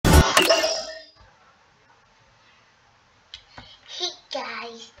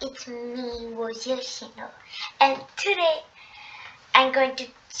guys, it's me, Yoshino, and today I'm going to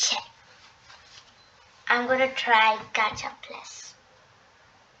check. I'm going to try Gacha Plus.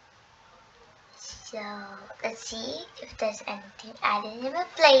 So let's see if there's anything. I didn't even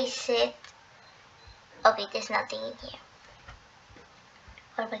place it. Okay, there's nothing in here.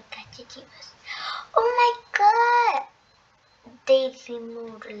 What about Gacha Divas? Oh my god! They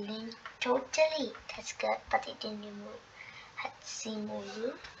removed a link totally. That's good, but they didn't remove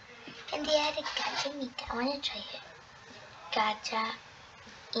Hatsimoru. And they added Gacha Mika. I wanna try it. Gacha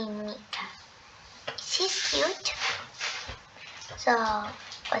Imika. She's cute. So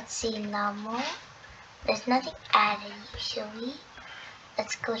let's see normal. There's nothing added usually.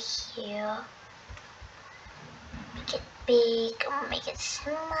 Let's go here. Make it big, make it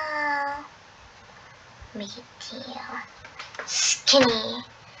small. Make it teal. Skinny.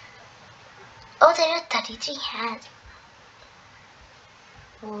 Oh, there are 33 hands.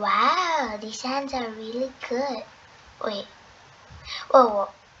 Wow, these hands are really good. Wait. Whoa.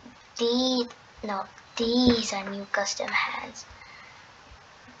 These are new custom hands.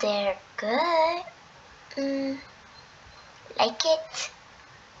 They're good. Like it.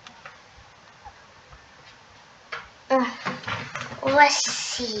 Let's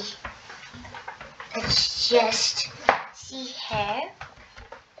see. Let's just see here.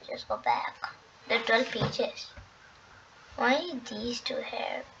 Let's just go back. There are 12 pages. Why these two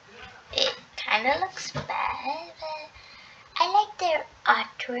here? It kinda looks bad, but I like their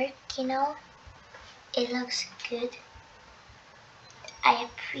artwork, you know. It looks good. I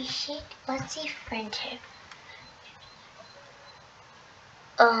appreciate. Let's see front here.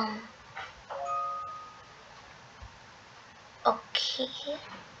 Okay.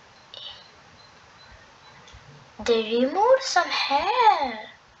 They removed some hair.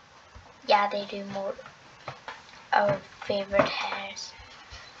 Yeah, they removed our favorite hairs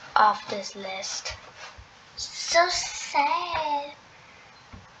off this list. So sad.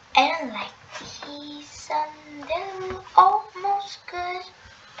 I don't like these. They're almost good,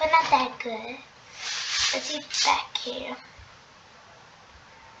 but not that good. Let's see back here.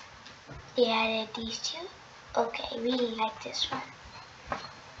 They added these two. Okay, I really like this one.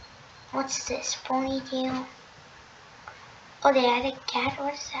 What's this? Ponytail. Oh, they added cat.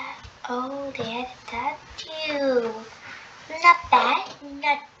 What's that? Oh, they added that too. Not bad.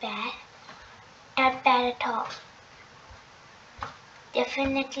 Not bad. Not bad at all.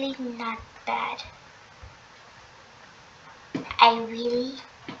 Definitely not bad. I really,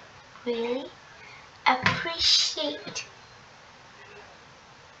 really appreciate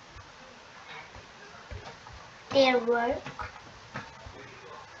their work.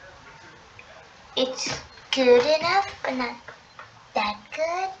 It's good enough, but not that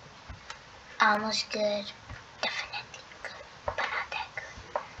good. Almost good. Definitely good, but not that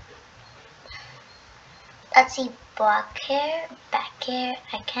good. Let's see back hair.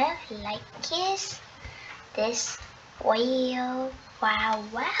 I kind of like this.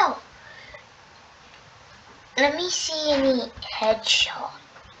 Wow. Let me see any headshot.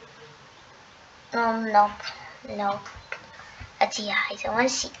 No. Let's see eyes. I want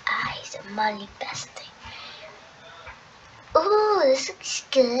to see eyes. The money best thing. Ooh, this looks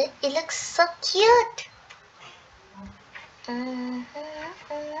good. It looks so cute.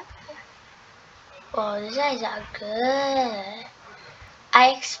 Oh, these eyes are good.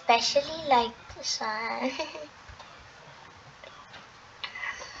 I especially like this one.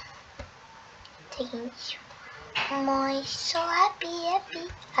 Taking my so happy.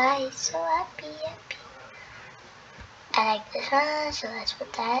 I so happy. I like this one, so let's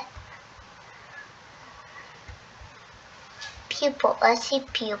put that. Pupil. Let's see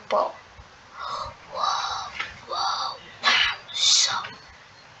pupil. Wow. So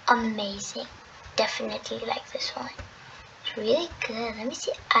amazing. Definitely like this one. It's really good. Let me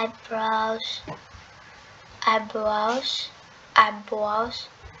see eyebrows.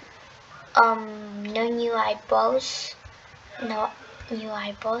 No new eyeballs. No new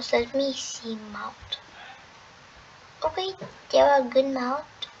eyeballs. Let me see mouth. Okay, they have a good mouth.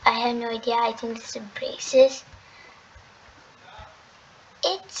 I have no idea. I think this is braces.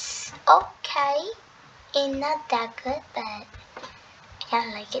 It's okay. It's not that good, but I kind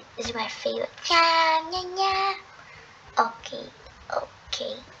of like it. This is my favorite. Yeah. Okay.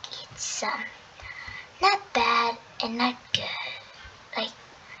 It's not bad and not good. Like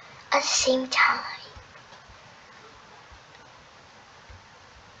at the same time.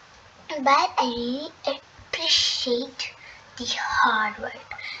 But I really appreciate the hard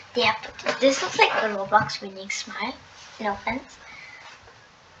work they have put in. This looks like a Roblox winning smile. No offense.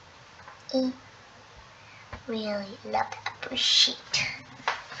 Really love, appreciate.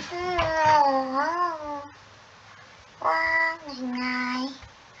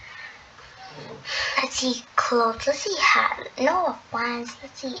 Let's see clothes. Let's see hat. No pants.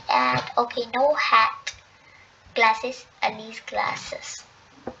 Let's see hat. Okay, no hat. Glasses. At least glasses.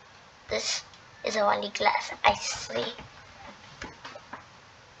 This is the only glass I see.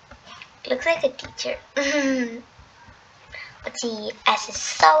 Looks like a teacher. Let's see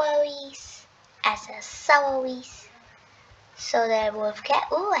accessories. Accessories. So that wolf cat.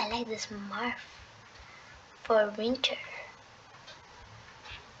 Ooh, I like this marf for winter.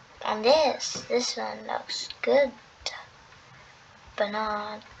 And this one looks good, but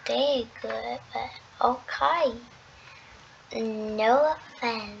not very good, but okay. No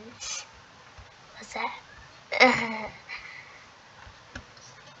offense. What's that?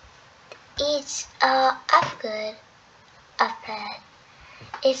 It's up good, up bad.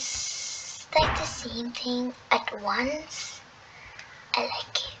 It's like the same thing at once. I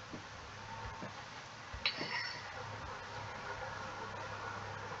like it.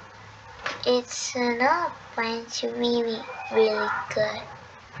 It's not going to be really good.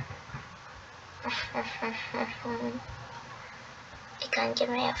 I can't get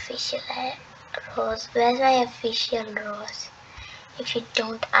my official rose. Where's my official rose? If you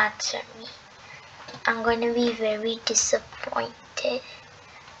don't answer me, I'm going to be very disappointed.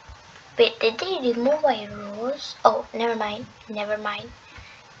 Wait, did they remove my rose? Oh, never mind. Never mind.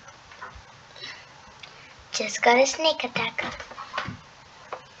 Just got a snake attack.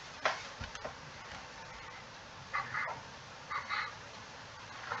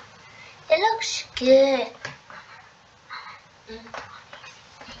 It looks good.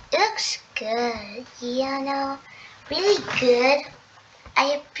 It looks good, you know, really good.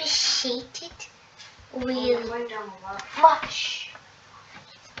 I appreciate it really much.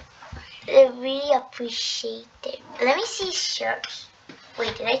 I really appreciate it. Let me see shirts.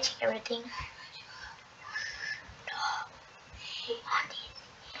 Wait, did I check everything?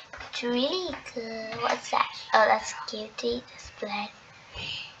 It's really good. What's that? Oh, that's cutie. That's black.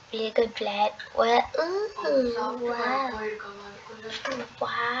 Really good black. Well, ooh, wow.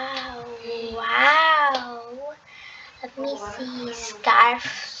 Wow. Wow. Let me see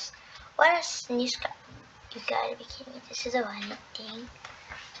scarves. What is new scarf? You gotta be kidding me. This is a one thing.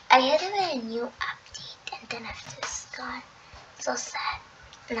 I had a new update and then after this gone. So sad.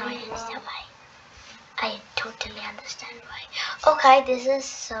 Now I understand why. I totally understand why. Okay, this is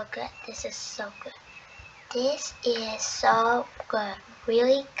so good. This is so good. This is so good.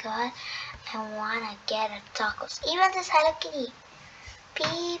 Really good. I wanna get a tacos. Even this Hello Kitty.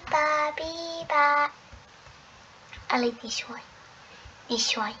 Beep-ba, beep-ba. I like this one.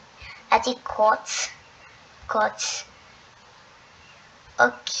 This one. I think quotes. Quotes.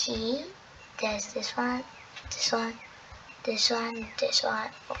 Okay. There's this one. This one. This one. This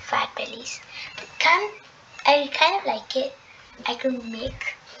one. For fat bellies. I kind of like it. I could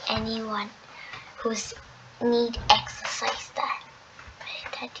make anyone who's need exercise that.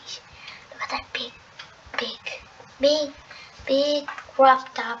 Look at that big crop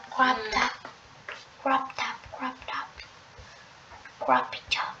top, crop it up.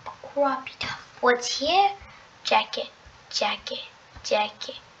 What's here? Jacket.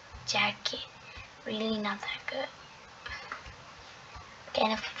 Really not that good.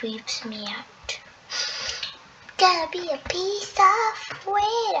 Kind of creeps me out. Gotta be a piece of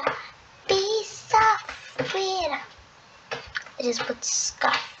freedom. I just put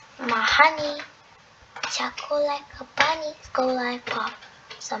scarf. My honey. Chocolate like a bunny. Go like pop.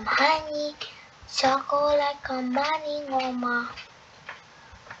 Some honey. Chocolate like a bunny. Mama.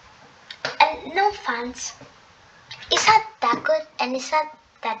 And no fans. It's not that good and it's not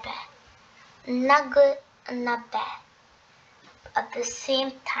that bad. Not good and not bad. At the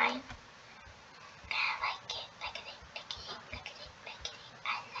same time. I like it. I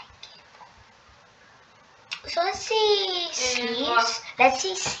like it. So let's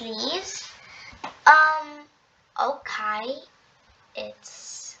see sleeves. Okay.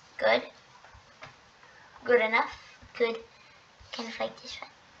 It's good. Good enough. Good. Kind of like this one.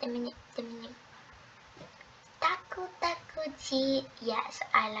 The minute. Taco G. Yes,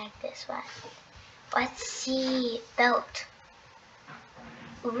 I like this one. Let's see belt.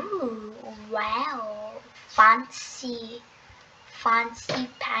 Ooh, wow. Fancy. What's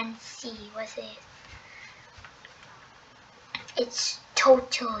it? It's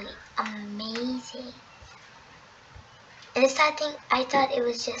totally amazing. In the starting, I thought it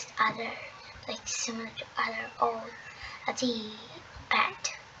was just other, like similar to other old. The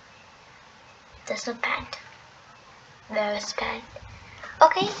pant. There's no pant. There is pant.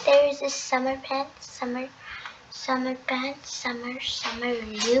 Okay, there is this summer pants. Summer Summer pants, summer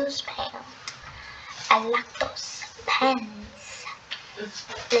loose pants. I like those pants.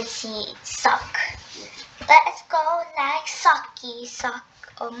 Let's see, sock. Let's go like socky sock.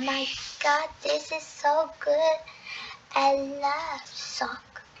 Oh my god, this is so good. I love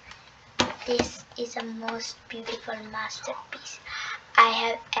sock. This is the most beautiful masterpiece I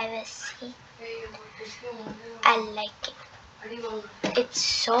have ever seen. I like it. It's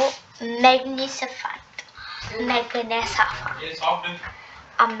so magnificent. Magnificent.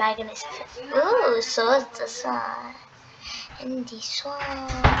 Magnificent. Ooh, so is this one. And this one.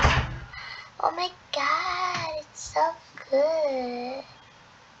 Oh my god, it's so good.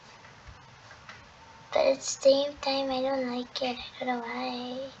 But at the same time, I don't like it. I don't know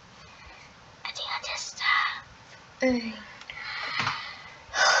why. I think I'll just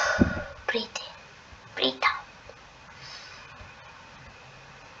breathe in, breathe out.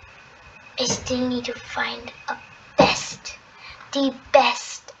 I still need to find the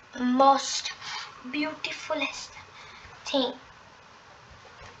best, most beautifulest thing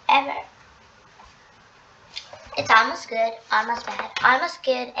ever. It's almost good, almost bad, almost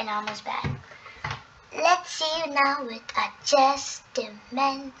good, and almost bad. Let's see you now with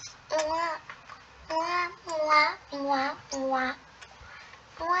adjustments.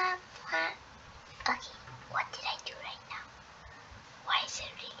 Okay, what did I do right now? Why is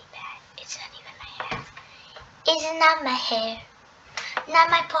it really bad? It's not even my hair. It's not my hair. Not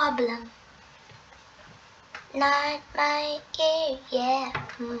my problem. Not my ear, yeah.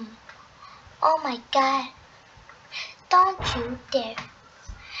 Oh my god. Don't you dare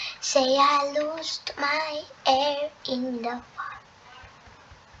say I lost my hair in the fall.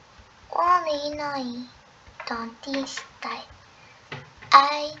 Only no, don't this time.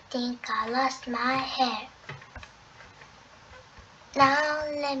 I think I lost my hair. Now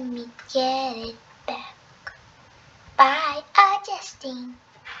let me get it back by adjusting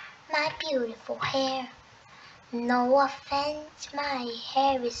my beautiful hair. No offense, my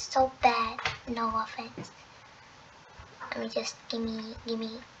hair is so bad. No offense. Let me just gimme,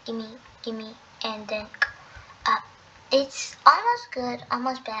 and then up. It's almost good,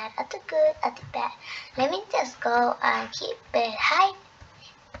 almost bad, at the good, at the bad. Let me just go and keep it high.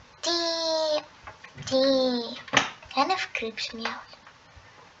 Kind of creeps me out.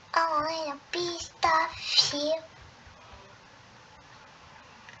 I want a piece of you.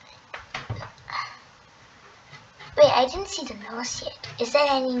 Wait, I didn't see the nose yet. Is there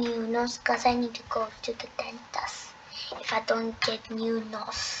any new nose? Because I need to go to the dentist. If I don't get new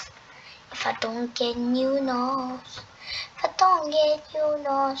nose. If I don't get new nose. If I don't get new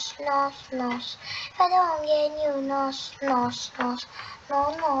nose. If I don't get new nose. No.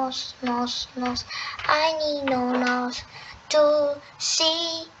 I need no nose to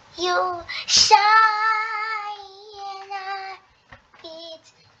see you shine.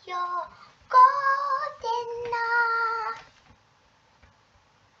 It's your golden hour.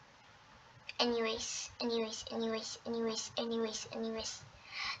 Anyways.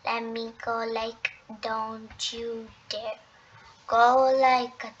 Let me go like don't you dare. Go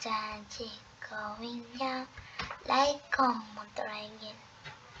like a giant going down like a dragon.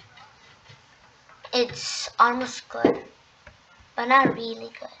 It's almost good, but not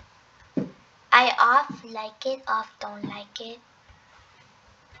really good. I off like it, off don't like it.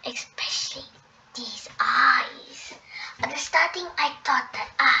 Especially these eyes. At the starting, I thought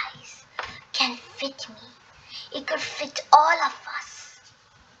that eyes can fit me. It could fit all of us.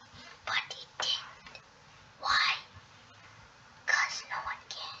 But it didn't. Why? Because no one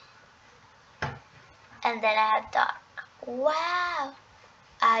can. And then I thought, wow,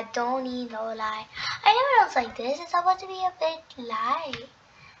 I don't need no lie. I never was like this. It's supposed to be a big lie.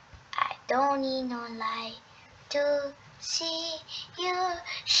 I don't need no lie to see you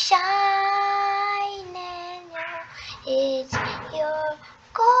shine. It's your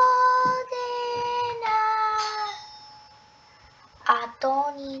golden hour. I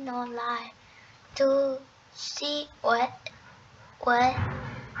don't need no lie to see what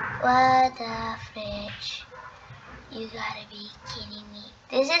the fridge. You gotta be kidding me.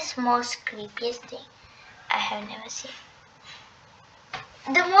 This is most creepiest thing I have never seen.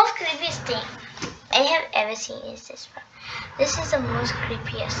 The most creepiest thing I have ever seen is this one. This is the most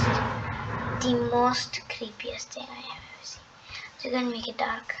creepiest thing I have ever seen. So you're gonna make it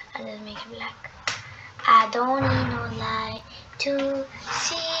dark and then make it black. I don't need no light to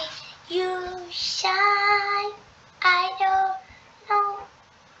see you shine. I don't know.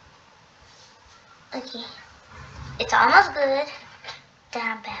 Okay, it's almost good.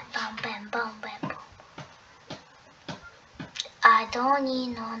 Bam, bam, bam, bam, bam, bam, bam. I don't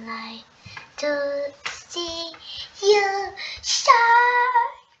need no light to see you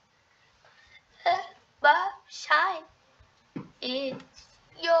shine. But shine, it's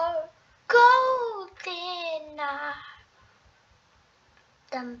your golden hour.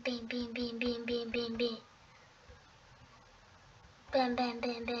 Dum bim bim bim bim bim bim bim. Bam bam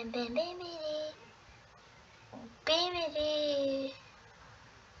bam bam bam bimity. Bimity.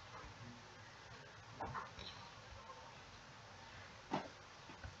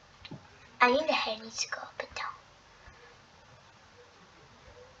 I think the hair needs to go up and down.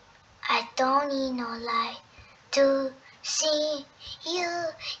 I don't need no light to see you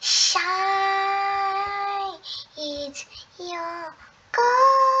shine. It's your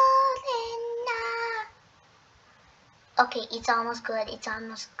golden hour. Okay, it's almost good. It's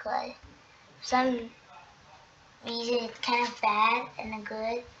almost good. For some reason, it's kind of bad and then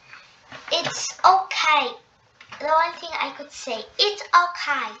good. It's okay. The one thing I could say, it's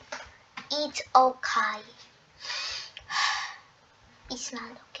okay. It's okay. It's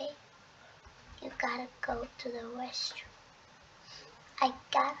not okay. You gotta go to the restroom. I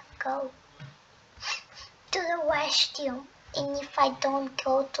gotta go to the restroom. And if I don't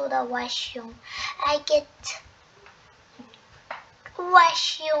go to the restroom, I get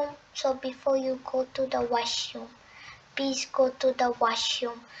washroom. So before you go to the washroom, please go to the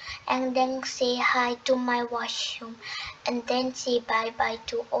washroom and then say hi to my washroom and then say bye-bye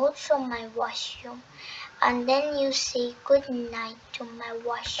to also my washroom and then you say good night to my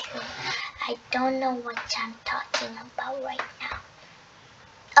washroom. I don't know what I'm talking about right now.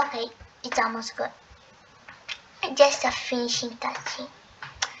 Okay, it's almost good. Just a finishing touching.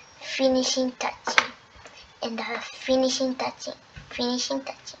 Finishing touching. And the finishing touching. Finishing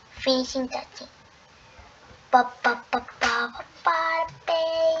touching. Finishing touching. Ba ba ba ba ba ba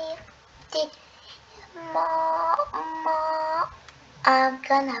baby. Mama, I'm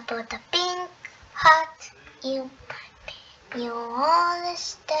gonna put a pink heart in you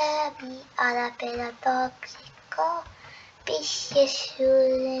always me a la pera toxico. Vicious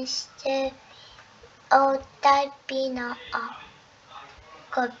shouldn't oh typina up.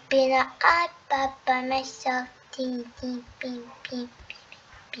 Copina I by myself ting ting ping ping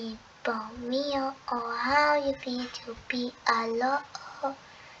ping pong me oh how you feel to be alone.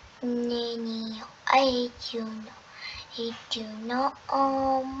 Nanny, I hate you no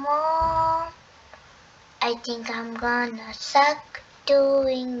more. I think I'm gonna suck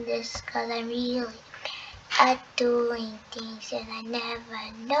doing this cause I'm really bad at doing things and I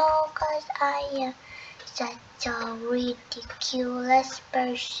never know cause I am such a ridiculous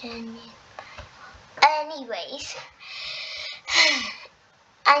person. Anyways,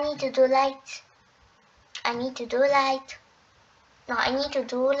 I need to do light. I need to do light. No, I need to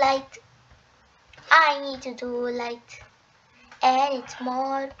do light. I need to do light. And it's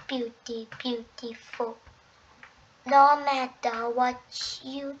more beautiful. No matter what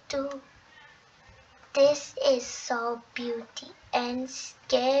you do, this is so beauty and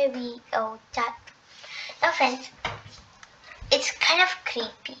scary. Oh, that. No offense. It's kind of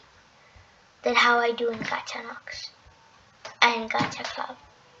creepy that how I do in Gacha Nox and Gacha Club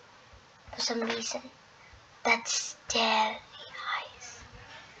for some reason. That's scary eyes.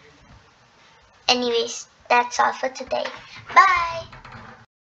 Anyways, that's all for today. Bye!